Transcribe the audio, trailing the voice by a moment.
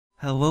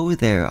Hello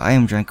there, I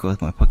am GiantGrotle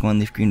with my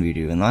Pokemon LeafGreen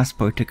redo, and last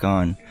part took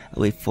on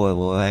Elite 4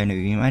 Lola in a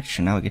rematch,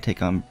 and now we can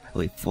take on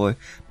Elite 4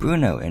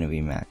 Bruno in a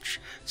rematch.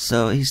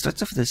 So he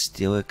starts off with a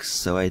Steelix,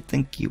 so I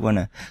think you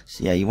wanna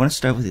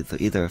start with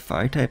either a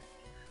Fire-type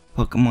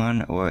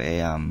Pokemon or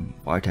a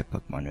Water-type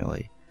Pokemon,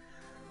 really.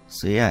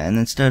 So yeah, and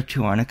instead of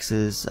 2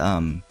 Onixes,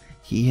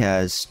 he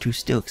has 2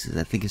 Steelixes.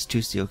 I think his 2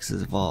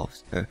 Steelixes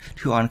evolved, or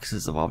 2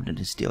 Onixes evolved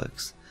into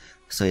Steelix.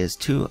 So he has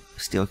 2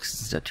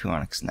 Steelixes instead of 2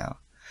 Onix now.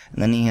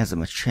 And then he has a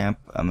Machamp,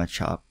 a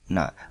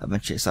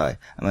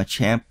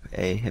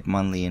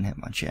Hitmonlee, and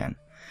Hitmonchan.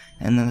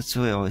 And then that's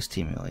really all his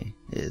team really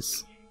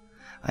is.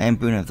 I am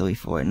Bruno of the Elite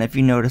 4, and if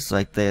you notice,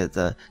 like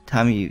the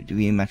time you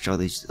rematch all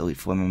these Elite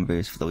 4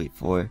 members for the Elite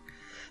 4,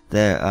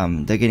 they're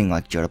getting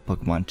like Johto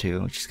Pokemon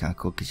too, which is kind of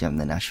cool because you have them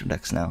in the National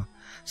Dex now.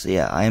 So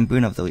yeah, I am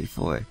Bruno of the Elite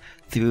 4.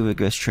 Through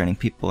rigorous training,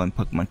 people and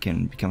Pokemon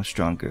can become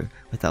stronger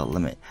without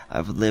limit.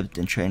 I've lived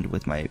and trained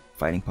with my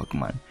fighting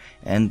Pokemon,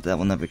 and that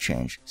will never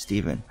change.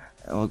 Steven,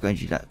 I will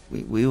grind you down.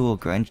 We will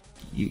grind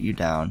you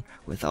down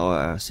with all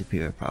our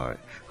superior power.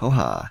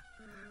 Ho-ha!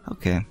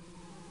 Okay.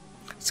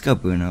 Let's go,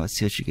 Bruno. Let's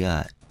see what you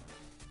got.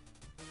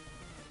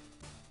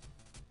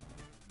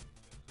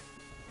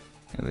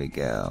 Here we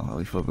go.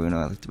 Before Bruno,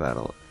 I like to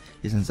battle.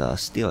 Using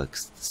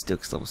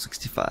Steelix level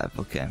 65.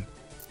 Okay.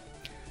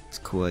 It's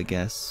cool, I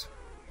guess.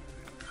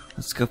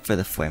 Let's go for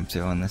the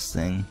flamethrower on this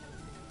thing.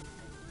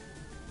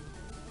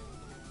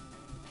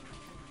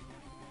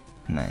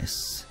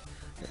 Nice.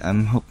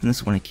 I'm hoping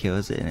this one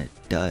kills it, and it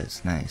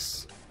does.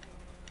 Nice.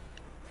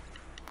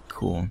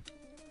 Cool.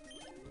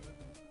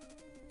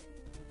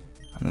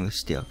 Another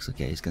Steelix.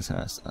 Okay, he's gonna send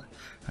us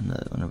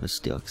another one of his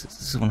Steelixes.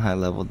 This is one high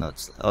level. No,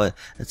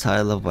 it's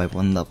higher level by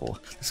 1 level.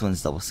 This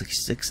one's level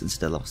 66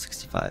 instead of level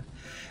 65,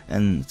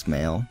 and it's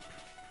male,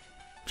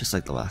 just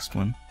like the last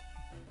one.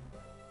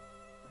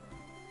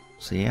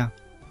 So yeah,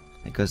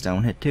 it goes down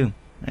 1 hit too.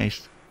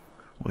 Nice.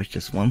 With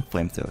just 1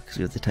 flamethrower, because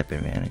we have the type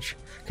advantage.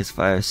 Because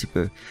fire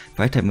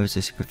type moves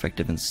are super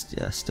effective in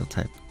steel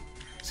type.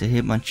 So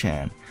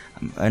Hitmonchan.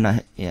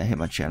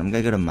 Hitmonchan. I'm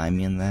gonna go to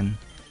Mimian then.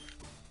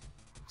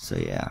 So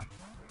yeah.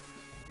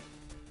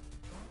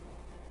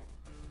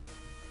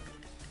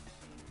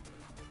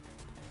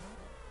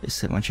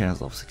 This Hitmonchan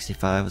is level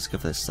 65. Let's go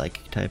for the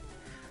psychic type.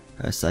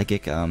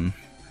 Psychic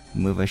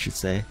move, I should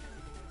say.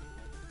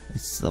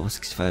 It's level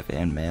 65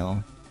 and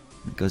male.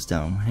 It goes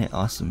down 1 hit.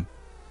 Awesome.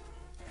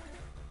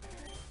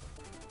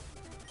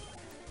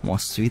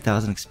 Almost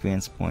 3,000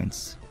 experience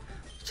points.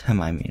 I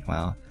mean,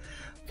 wow.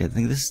 Okay, I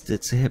think it's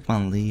a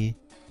Hitmonlee.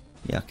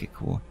 Yeah, okay,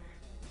 cool.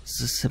 This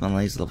is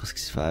Hitmonlee's level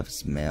 65.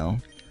 It's male.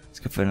 Let's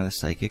go for another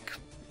psychic.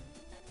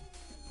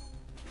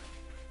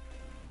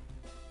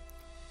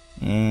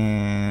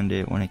 And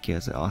it 1 hit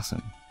kills it.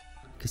 Awesome.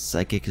 Because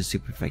psychic is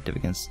super effective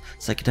against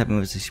psychic type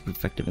moves are super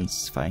effective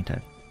against fighting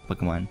type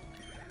Pokemon.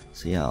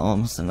 So yeah,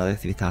 almost another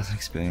 3,000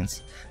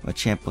 experience.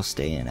 Machamp will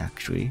stay in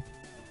actually.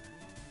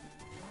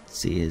 Let's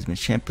see, his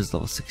Machamp is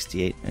level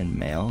 68 and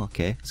male.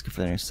 Okay, let's go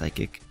for another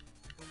psychic.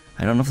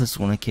 I don't know if this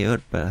one will kill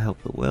it, but I hope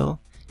it will.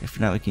 If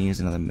not, we can use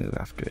another move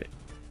after it.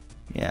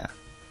 Yeah,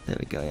 there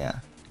we go.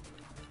 Yeah.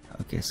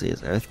 Okay, so he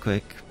has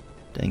Earthquake.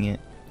 Dang it.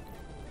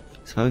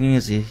 He's probably gonna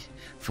use a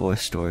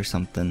Forest Store or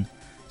something.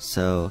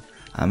 So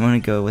I'm gonna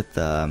go with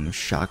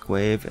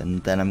Shockwave,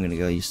 and then I'm gonna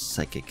go use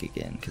Psychic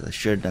again, because I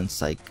should have done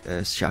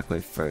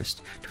Shockwave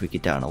first, tweak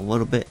it down a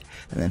little bit,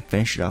 and then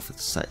finish it off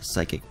with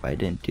Psychic, but I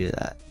didn't do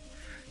that.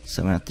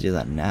 So I'm gonna have to do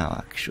that now,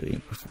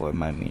 actually, before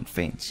my main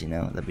faints. You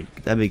know, that'd be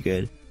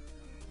good.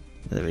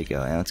 There we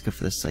go. And let's go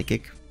for the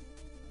Psychic.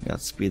 Yeah,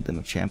 let's speed the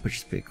Machamp, which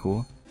is pretty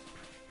cool.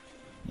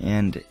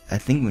 And I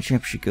think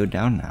Machamp should go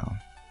down now.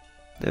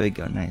 There we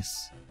go.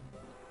 Nice.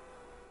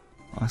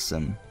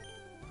 Awesome.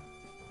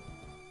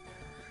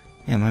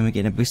 Yeah, I'm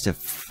getting a boost of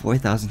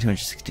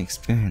 4,216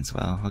 experience.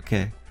 Wow.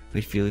 Okay.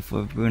 Wait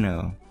for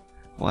Bruno.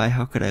 Why?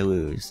 How could I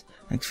lose?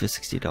 Thanks for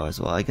 $60.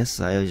 Well, I guess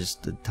I was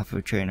just a tougher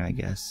trainer, I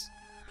guess.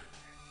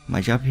 My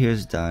job here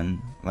is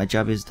done. My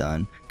job is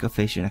done. Go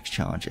face your next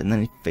challenge. And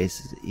then he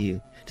faces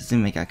you.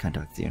 Doesn't make eye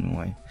contact with you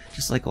anymore.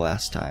 Just like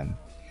last time.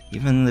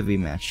 Even in the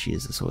rematch, he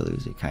is a sore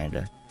loser,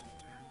 kinda.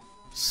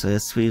 So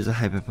let's use a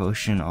Hyper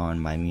Potion on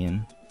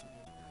Mimian.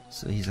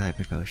 So he's a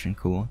Hyper Potion.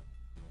 Cool.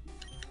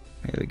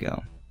 There we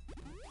go.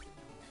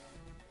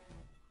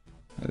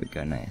 There we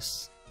go.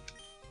 Nice.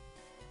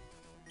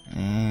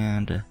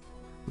 And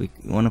we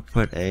want to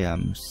put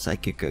a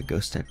Psychic or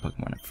Ghost type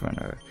Pokemon in front,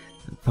 or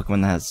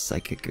Pokemon that has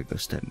Psychic or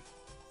Ghost type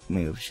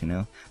moves, you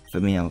know. For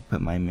me, I'll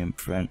put my in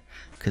front,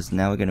 because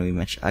now we're gonna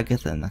rematch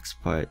Agatha in the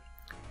next part.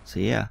 So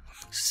yeah,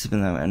 this has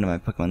been the end of my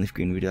Pokemon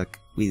LeafGreen video.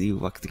 We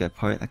walk the guy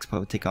part. Next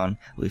part we'll take on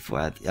Leaf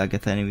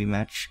Agatha in a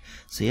rematch.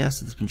 So yeah,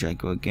 so this has been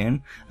GiantGrotle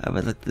again. I'd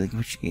like to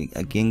wish you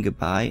again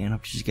goodbye, and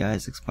hope to see you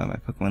guys explore my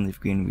Pokemon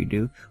LeafGreen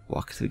redo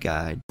walkthrough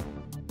guide.